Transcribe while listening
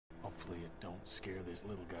won't scare this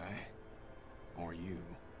little guy. Or you.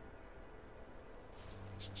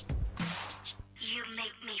 You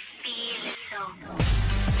make me feel so.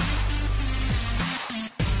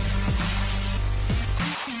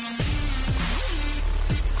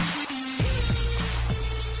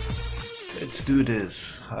 Let's do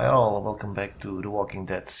this. Hi all, welcome back to The Walking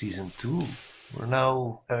Dead Season 2. We're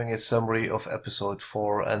now having a summary of episode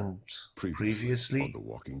 4 and previously on The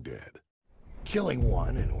Walking Dead. Killing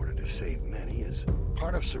one in order to save many is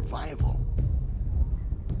part of survival.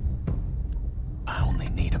 I only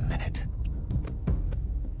need a minute.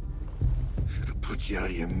 Should have put you out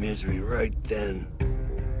of your misery right then.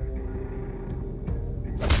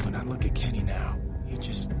 When I look at Kenny now, he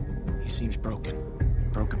seems broken.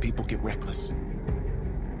 And broken people get reckless.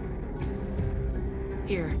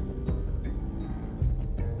 Here.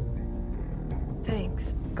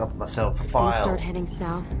 Thanks. got myself a If file. things start heading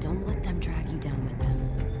south, don't let them drag you down with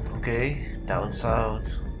them. Okay, down south.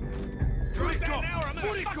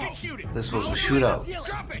 This was the shootout.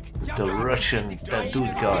 The Russian dead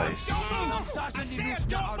dude guys.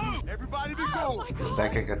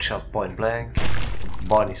 Rebecca got shot point blank.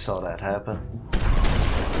 Bonnie saw that happen.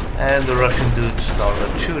 And the Russian dude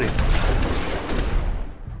started shooting.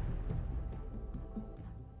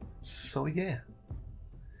 So yeah.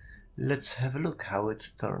 Let's have a look how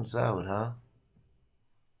it turns out, huh?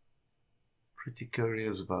 Pretty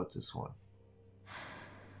curious about this one.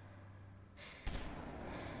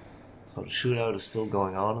 So the shootout is still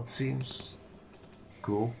going on, it seems.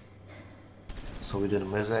 Cool. So we didn't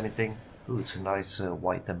miss anything. Ooh, it's a nice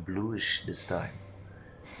white and bluish this time.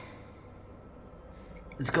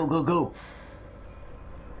 Let's go, go, go!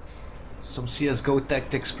 Some CSGO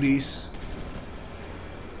tactics, please.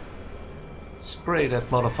 Spray that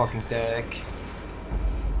motherfucking tag.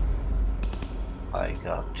 I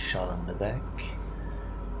got shot in the back.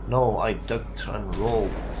 No, I ducked and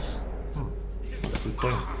rolled. Good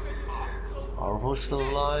thing. Arvo's still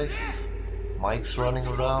alive. Mike's running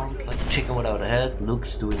around like a chicken without a head.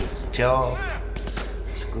 Luke's doing his job.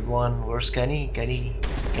 It's a good one. Where's Kenny? Kenny.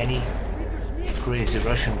 Crazy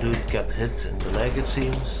Russian dude got hit in the leg, it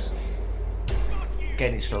seems.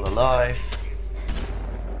 Kenny's still alive.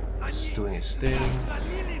 He's doing his thing.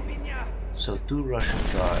 So 2 Russian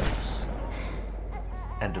guys.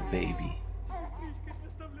 And a baby.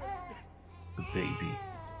 A baby.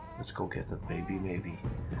 Let's go get that baby, maybe.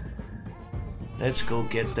 Let's go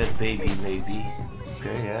get that baby, maybe.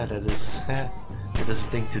 Okay, yeah, that is a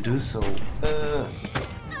thing to do, so...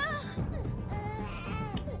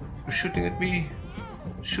 You're shooting at me?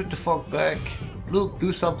 Shoot the fuck back. Luke,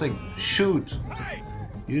 do something. Shoot.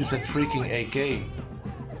 Use that freaking AK.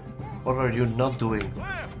 What are you not doing?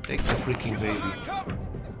 Take the freaking baby.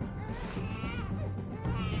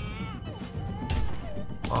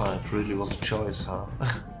 Oh, it really was a choice, huh?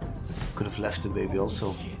 Could have left the baby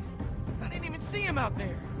also. I didn't even see him out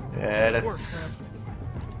there. Yeah, that's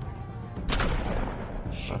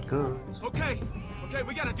not good. Okay,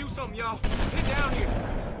 we gotta do something, y'all. Get down here.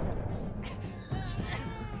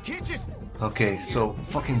 Can't just. Okay, so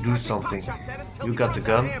fucking do something. You got the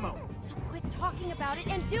gun? So quit talking about it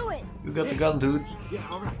and do it. You got the gun, dude. Yeah,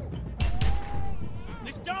 all right.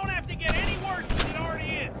 This don't have to get any worse than it already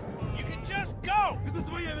is. You can just go.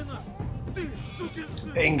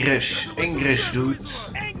 English, dude.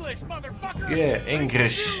 English, motherfucker. Yeah,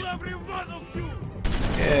 English.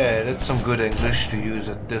 Yeah, that's some good English to use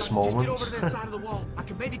at this moment. Just get over to that side of the wall. I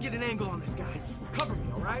can maybe get an angle on this guy. Cover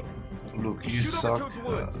me, all right? Look, you Shoot over suck. towards the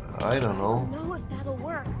woods. I don't know. Know if that'll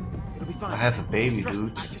work. It'll be fine. I have a baby, Just trust me.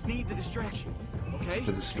 dude. I just need the distraction. Okay?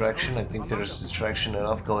 The distraction, I think there's distraction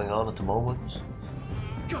enough going on at the moment.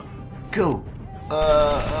 Go. Go!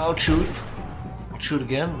 I'll shoot. I'll shoot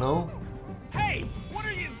again, no? Hey, what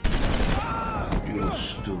are you? You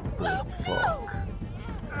stupid fuck.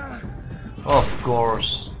 Of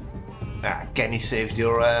course. Ah, Kenny saved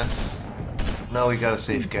your ass. Now we gotta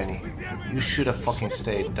save Kenny. You should have fucking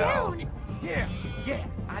stayed down. Yeah,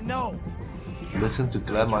 I know. Listen to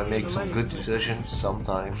Clem, I make some good decisions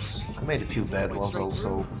sometimes. I made a few bad ones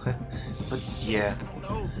also. But yeah,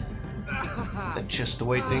 that's just the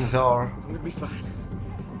way things are. I'm gonna be fine.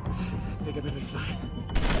 I think I'm gonna be fine.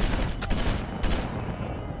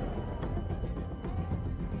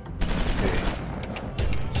 Okay.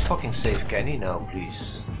 Let's fucking save Kenny now,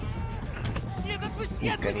 please.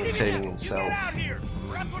 Kenny is saving himself. Get out here,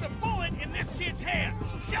 or I put a bullet in this kid's hand.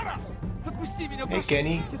 Shut up. Hey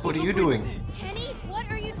Kenny, what are you doing? Kenny, what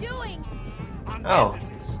are you doing? Oh,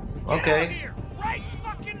 Get okay. out here, right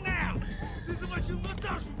fucking now.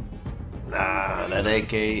 Nah, that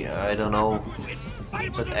AK, I don't know.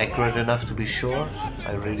 Is that accurate enough to be sure?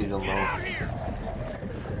 I really don't know.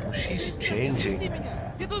 Oh, she's changing.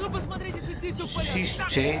 She's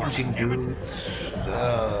changing, dude.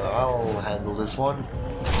 I'll handle this one.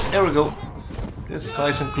 There we go. It's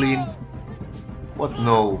nice and clean. What?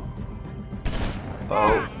 No.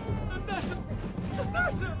 Oh.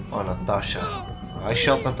 Oh, Natasha. I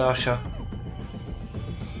shot Natasha.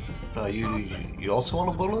 You also want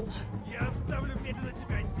a bullet?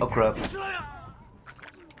 Oh crap.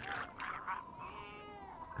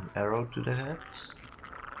 An arrow to the head.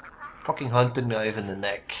 Fucking hunting knife in the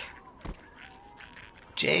neck.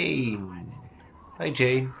 Jane. Hi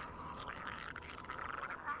Jane.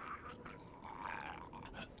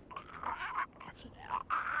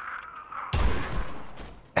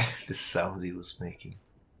 The sounds he was making.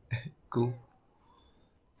 Cool.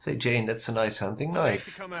 Say Jane, that's a nice hunting knife.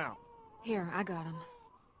 Safe to come out. Here, I got him.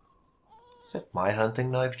 Is that my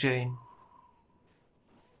hunting knife, Jane?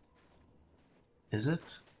 Is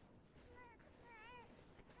it?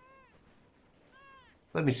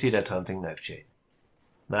 Let me see that hunting knife, Jane.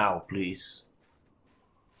 Now, please.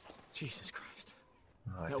 Jesus Christ.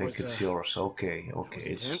 I That think was, it's yours. Okay, okay,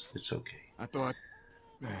 intense. it's okay. I thought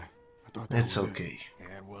that It's okay.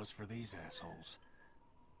 Yeah, it was for these assholes.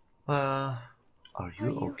 Are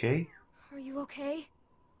you okay? Are you okay?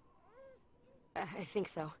 I think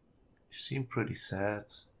so. You seem pretty sad.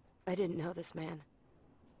 I didn't know this man.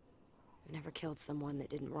 I've never killed someone that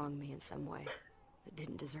didn't wrong me in some way, that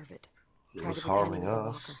didn't deserve it. He Tried was to pretend he harming was a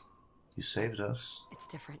us. walker. You saved us. It's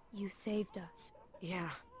different. You saved us. Yeah,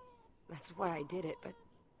 that's why I did it, but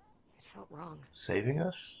it felt wrong. Saving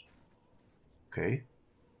us? Okay.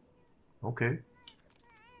 Okay.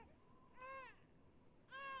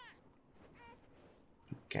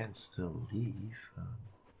 You can still leave.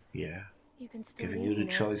 Yeah. You can still Giving leave you the now.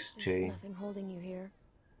 choice, There's Jane. nothing holding you here.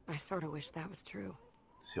 I sort of wish that was true.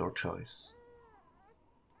 It's your choice.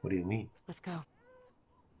 What do you mean? Let's go.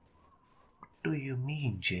 What do you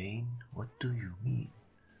mean, Jane? What do you mean?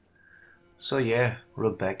 So yeah,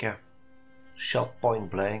 Rebecca. Shot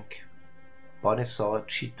point blank. Bonnie saw it,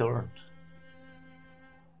 she turned.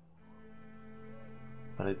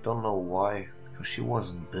 But I don't know why, because she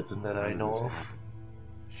wasn't bitten that I know of.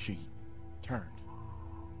 She turned.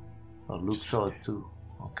 Oh, Luke saw it too.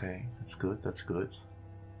 Okay, that's good, that's good.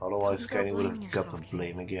 Otherwise Don't go Kenny would blaming have got the yourself, Kenny.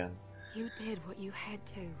 blame again. You did what you had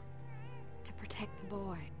to protect the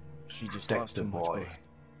boy. She just Protect lost the too much boy. blood.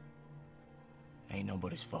 Ain't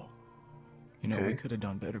nobody's fault. You know, we Okay. could have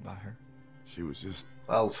done better by her. She was just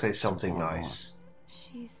I'll say something Come on. nice.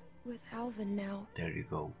 She's with Alvin now. There you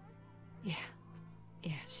go.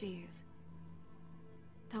 Yeah, she is.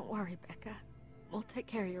 Don't worry, Becca. We'll take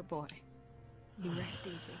care of your boy. You rest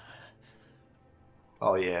easy.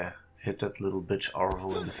 Oh yeah, hit that little bitch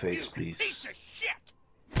Arvo in the face, You please. Piece of shit!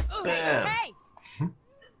 Bam! Hey!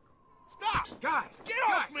 Stop! Guys! Get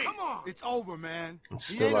guys, off me! Come on! it's over, man. And He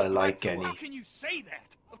still ain't a I threat like to us. Kenny. How can you say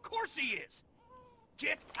that? Of course he is!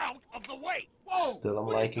 Get out of the way! Whoa! Still I'm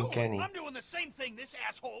What are you liking doing? Kenny. I'm doing the same thing this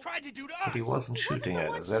asshole tried to do to us! But he wasn't He shooting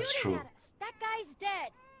wasn't at the us, one that's shooting true. at us. That guy's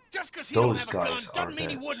dead. Just because he Those don't have a gun guys doesn't are mean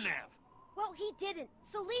he dead. wouldn't have. Well, he didn't,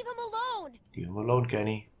 so leave him alone. Leave him alone,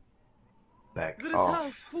 Kenny. Back There is house,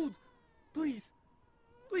 off. food. Please.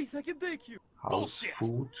 Please, I can take you. House, Bullshit.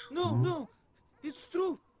 food. No, Hmm? no. It's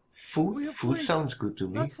true. We Food? have Food place. sounds good to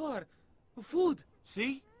me. Not far. Food.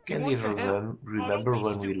 See? Can't He even wants to help. remember Oh, don't be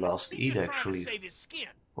when we stupid. last He's eat just trying to actually. save his skin.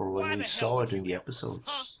 Or when Why we the hell saw would it in you the help us, huh?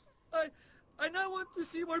 episodes. I now want to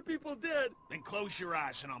see more people dead. Then close your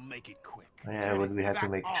eyes and I'll make it quick. Yeah, when we had to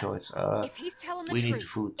Back make a off. choice. If he's telling the we need truth,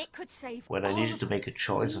 food. it could save When I all needed of to make a us.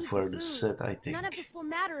 choice We of where need to food. sit, I think. None of this will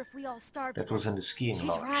matter if we all starve. That to was death. in the skiing She's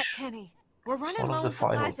lodge. right, Kenny. We're It's running one of low the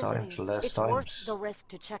final supplies as it times, is. the last It's times. worth the risk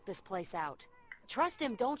to check this place out. Trust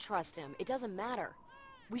him, don't trust him. It doesn't matter.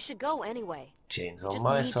 We should go anyway. Jane's We on just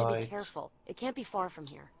my need to side. be careful. It can't be far from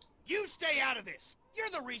here. You stay out of this. You're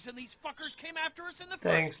the reason these fuckers came after us in the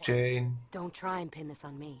Thanks, first place. Jane. Don't try and pin this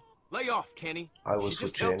on me. Lay off, Kenny. I She was with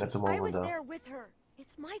just Jane helped at the us. I moment was though. there with her.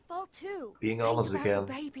 It's my fault too. Being Think honest about the again.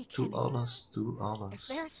 baby, Too Kenny. honest, too If honest.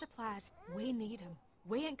 there's supplies, we need them.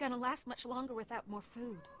 We ain't gonna last much longer without more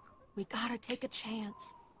food. We gotta take a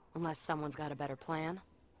chance. Unless someone's got a better plan.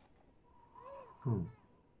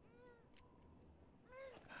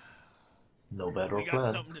 No better We got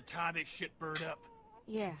plan. something to tie this shitbird up.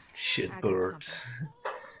 Yeah. Shit I got bird. something.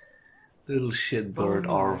 Little shit bird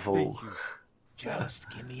Arvo. Thank you. Just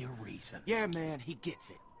give me a reason. Yeah, man, he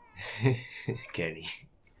gets it. Kenny.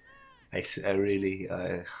 I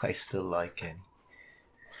still like Kenny.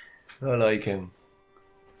 I like him.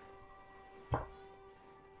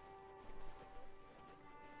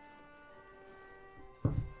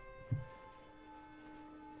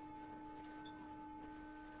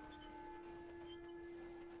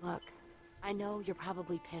 Look, I know you're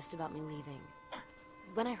probably pissed about me leaving.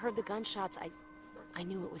 When I heard the gunshots, I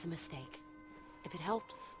knew it was a mistake. If it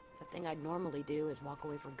helps, the thing I'd normally do is walk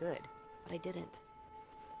away for good. But I didn't.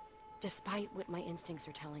 Despite what my instincts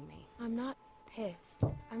are telling me. I'm not pissed.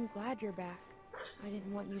 I'm glad you're back. I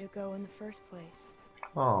didn't want you to go in the first place.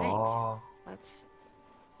 Aww. Thanks.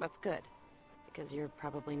 That's good. Because you're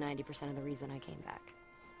probably 90% of the reason I came back.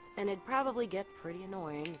 And it'd probably get pretty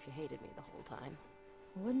annoying if you hated me the whole time.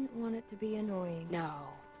 Wouldn't want it to be annoying. No.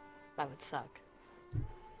 That would suck.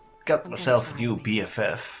 Got I'm myself a gonna new try my best.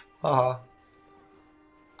 BFF. Haha.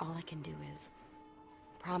 All I can do is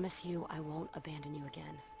promise you I won't abandon you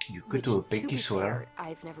again. You could Which, do a to pinky be swear. fair,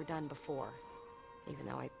 I've never done before. Even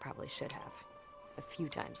though I probably should have. A few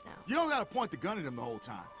times now. You don't gotta point the gun at him the whole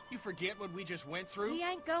time. You forget what we just went through? He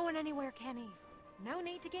ain't going anywhere, Kenny. No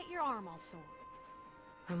need to get your arm all sore.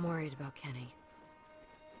 I'm worried about Kenny.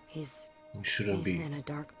 He's You shouldn't be. in a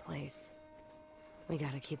dark place. We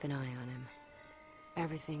gotta keep an eye on him.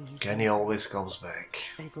 Everything he's Kenny done, always comes back.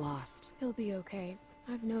 he's lost. He'll be okay.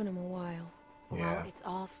 I've known him a while. Yeah. Well, it's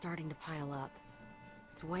all starting to pile up.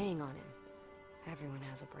 It's weighing on him. Everyone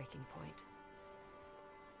has a breaking point.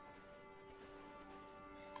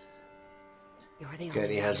 You're the only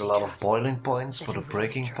Kenny one has a I lot of trust, boiling points, that but a he really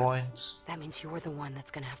breaking trusts. point. That means you're the one that's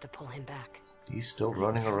gonna have to pull him back. He's still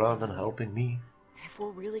running around and helping me. If we're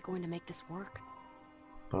really going to make this work,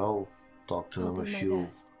 But I'll talk to I'll him do if my you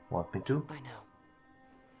best. want me to. I know.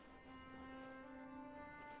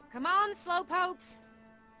 Come on, slowpokes.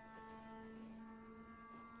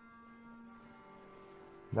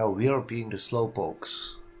 Now we are being the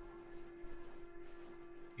slowpokes.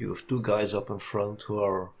 You have two guys up in front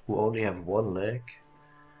who only have one leg.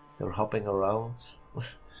 They're hopping around.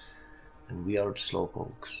 And we are the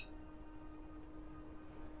slowpokes.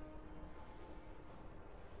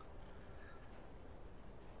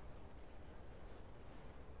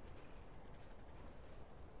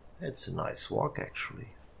 It's a nice walk actually.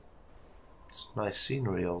 It's nice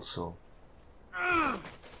scenery also.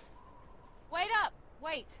 Wait up.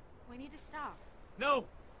 Wait. We need to stop. No,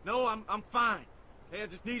 I'm fine. Okay, I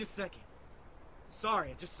just need a second. Sorry,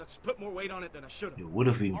 I just put more weight on it than I should have. It would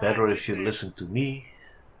have been All better right, if you listen. listened to me.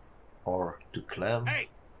 Or to Clem. Hey,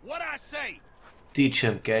 what I say? Teach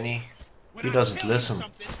him, Kenny. When He I doesn't tell you listen.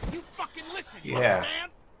 something, you fucking listen. You Yeah.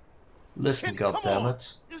 understand? Listen, Kenny, come on.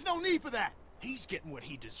 goddammit. There's no need for that. He's getting what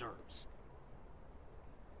he deserves.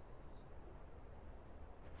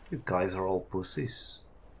 You guys are all pussies.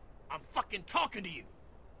 I'm fucking talking to you.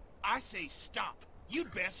 I say stop.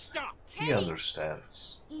 You'd best stop. He Kenny!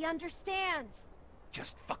 understands. He understands.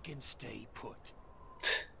 Just fucking stay put.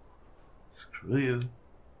 Screw you.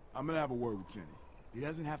 I'm gonna have a word with Kenny. He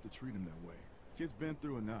doesn't have to treat him that way. Kid's been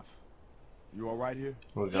through enough. You alright here?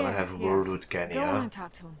 We're gonna Yeah, have a yeah. word with Kenny, Go on huh? and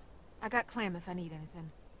talk to him. I got Clem if I need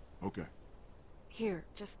anything. Okay. Here,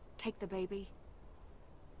 just take the baby.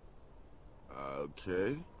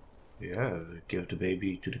 Okay. Yeah, give the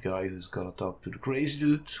baby to the guy who's gonna talk to the crazy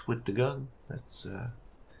dude with the gun. That's a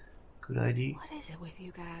good idea. What is it with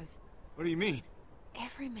you guys? What do you mean?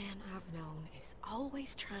 Every man I've known is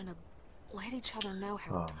always trying to let each other know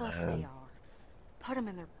how Oh, tough man. they are. Put them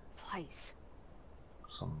in their place.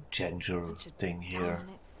 Some ginger Bunch of thing here.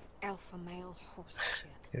 dominant alpha male horse shit.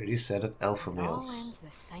 He already said it, alpha It all males. ends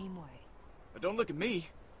the same way. But don't look at me.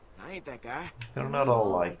 I ain't that guy. They're They're not all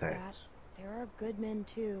like that. that. There are good men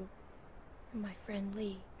too. My friend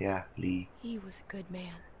Lee, Yeah, Lee. he was a good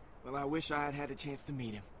man. Well, I wish I had had a chance to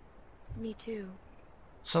meet him. Me too.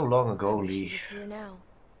 So long ago, I wish he Lee. was here now.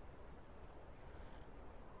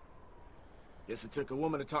 Guess it took a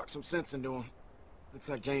woman to talk some sense into him. Looks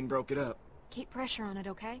like Jane broke it up. Keep pressure on it,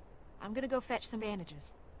 okay? I'm gonna go fetch some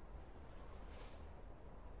bandages.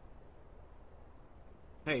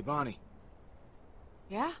 Hey, Bonnie.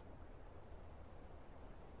 Yeah?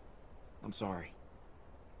 I'm sorry.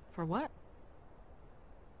 For what?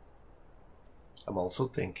 I'm also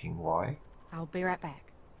thinking, why? I'll be right back.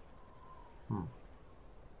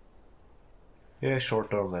 Yeah,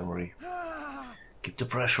 short-term memory. Keep the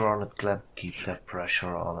pressure on it, Clem. Keep that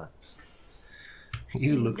pressure on it.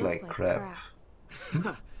 You look like crap.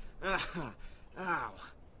 Ow.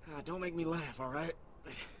 Don't make me laugh, alright?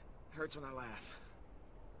 It hurts when I laugh.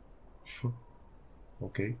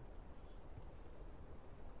 Okay.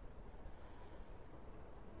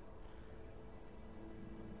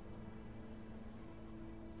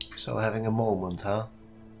 So having a moment, huh?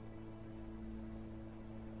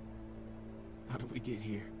 How did we get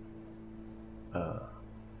here?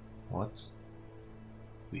 What?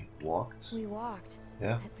 We walked? We walked.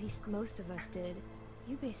 Yeah. At least most of us did.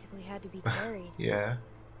 You basically had to be carried. Yeah.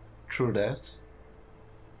 True that.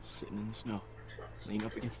 sitting in the snow, leaning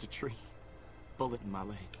up against a tree, bullet in my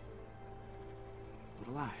leg.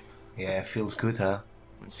 But alive. Yeah, feels good, huh?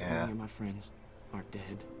 When so many of my friends are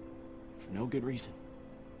dead for no good reason.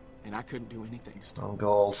 And I couldn't do anything to stop. Don't go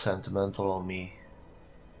all sentimental on me.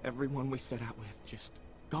 Everyone we set out with just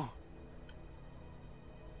gone.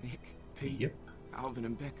 Nick, Pete, Yep. Alvin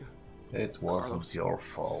and Becca. It wasn't Carlos, your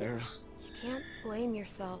fault. Sarah. You can't blame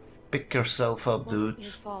yourself. Pick yourself up, It wasn't your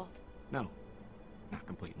dudes. fault. No, not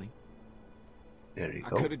completely. There you I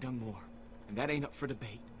go. could have done more, and that ain't up for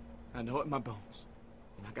debate. I know it in my bones,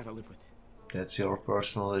 and I gotta live with it. That's your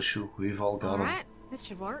personal issue. We've all got 'em. Alright, this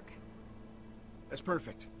should work. That's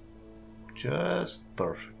perfect. Just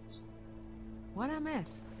perfect. What'd I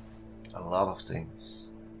miss? A lot of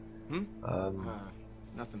things.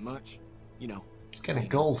 Nothing much. You know. It's getting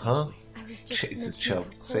cold, huh? I was just Change the mentioning how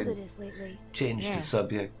job. cold it is lately. Change Yeah. the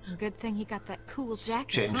subject. Good thing he got that cool jacket,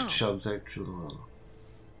 Change huh? the subject.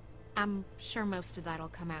 I'm sure most of that'll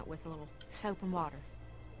come out with a little soap and water.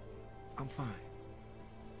 I'm fine.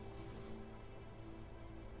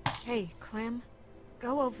 Hey, Clem,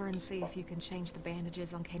 go over and see if you can change the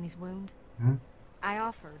bandages on Kenny's wound. Hmm? I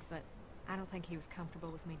offered, but I don't think he was comfortable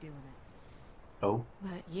with me doing it. Oh,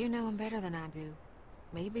 But you know him better than I do.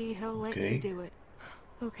 Maybe he'll let Okay. you do it.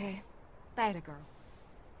 Okay. That a girl.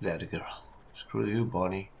 let it go. Screw you,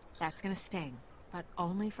 Bonnie. That's gonna sting, but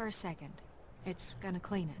only for a second. It's gonna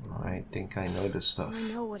clean it. I think I know this stuff. I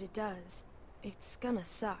know what it does. It's gonna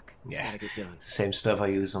suck. Yeah, Gotta get done. it's the same stuff I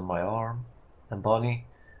use on my arm. And Bonnie,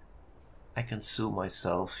 I can sue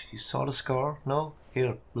myself. You saw the scar? No?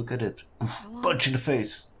 Here, look at it. Go on. Punch in the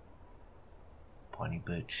face. Bonnie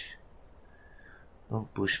bitch.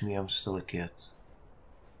 Don't push me, I'm still a kid.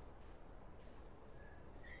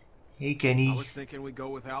 Hey I Kenny. was thinking we'd go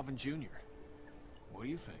with Alvin Jr. What do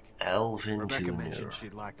you think? Alvin Rebecca Jr. mentioned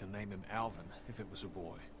she'd like to name him Alvin if it was a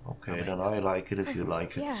boy. Okay, then I like it if you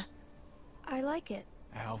like it. Yeah. I like it.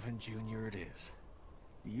 Alvin Jr. it is.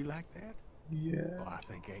 Do you like that? Yeah. Well, I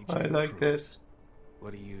think AJ I like approves. that.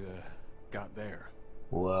 What do you got there?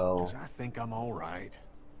 Well, 'Cause I think I'm all right.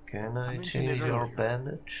 can I I mentioned change it your earlier.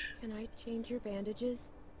 bandage? Can I change your bandages?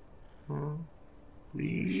 You shouldn't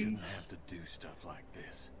Please. have to do stuff like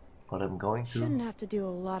this. But I'm going to. Shouldn't have to do a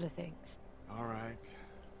lot of things. All right.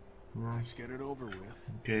 Hmm, Let's get it over with.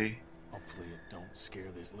 Okay. Hopefully it don't scare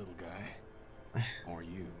this little guy. Or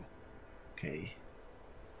you. Okay.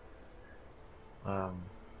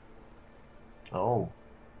 Oh.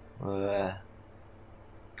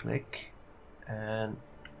 Click. And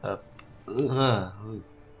up. I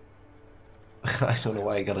don't know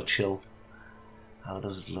why I gotta chill. How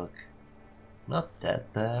does it look? Not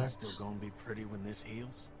that bad. Still gonna be pretty when this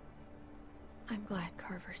heals? I'm glad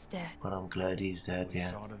Carver's dead. But I'm glad he's dead, We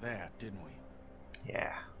yeah. saw to that, didn't we?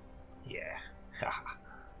 Yeah. Yeah. Haha.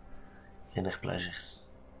 Innig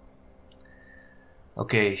pleasures.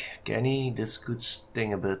 Okay, Kenny, this could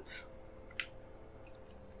sting a bit.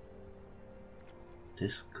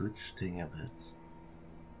 This could sting a bit.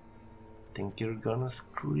 Think you're gonna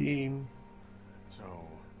scream? So,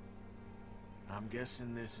 I'm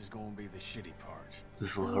guessing this is gonna be the shitty part.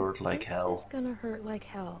 This'll So hurt like this hell. is gonna hurt like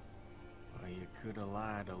hell. Well, you could have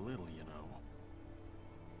lied a little, you know.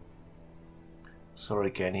 Sorry,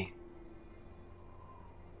 Kenny.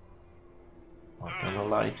 Not gonna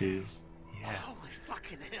lie to you. Yeah, Holy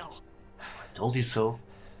fucking hell! I told you so.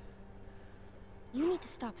 You need to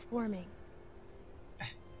stop squirming.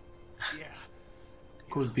 Yeah.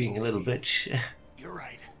 Quit being a little bitch. You're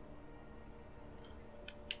right.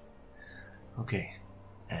 Okay,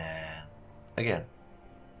 and again.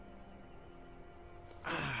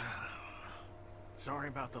 Sorry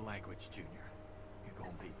about the language, Junior. You're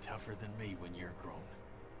gonna be tougher than me when you're grown.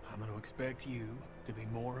 I'm gonna expect you to be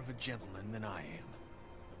more of a gentleman than I am.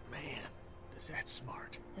 But man, does that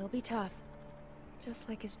smart. He'll be tough. Just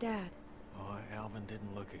like his dad. Oh, Alvin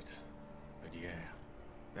didn't look it. But yeah,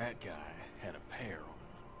 that guy had a pair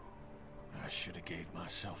on him. I should have gave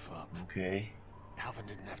myself up. Okay, Alvin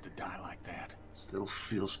didn't have to die like that. still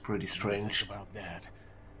feels pretty When I think strange. about that,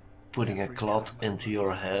 Putting a every cloth time I into look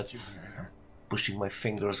your at head. Junior, Pushing my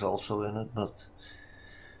fingers also in it, but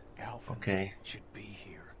Alvin okay. should be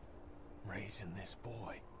here, raising this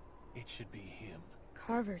boy. It should be him.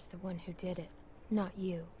 Carver's the one who did it, not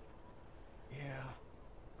you. Yeah,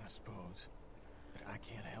 I suppose. But I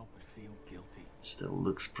can't help but feel guilty. Still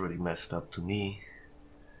looks pretty messed up to me.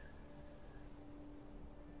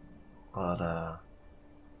 But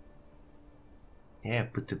yeah,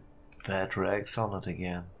 put the bad rags on it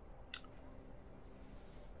again.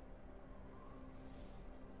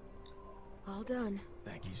 All done.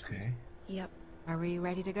 Thank you, sweetie. Okay. Yep. Are we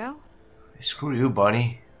ready to go? Hey, screw you,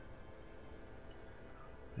 Bunny.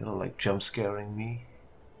 You're like jump scaring me.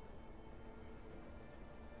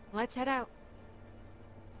 Let's head out.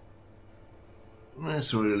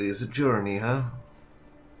 This really is a journey, huh?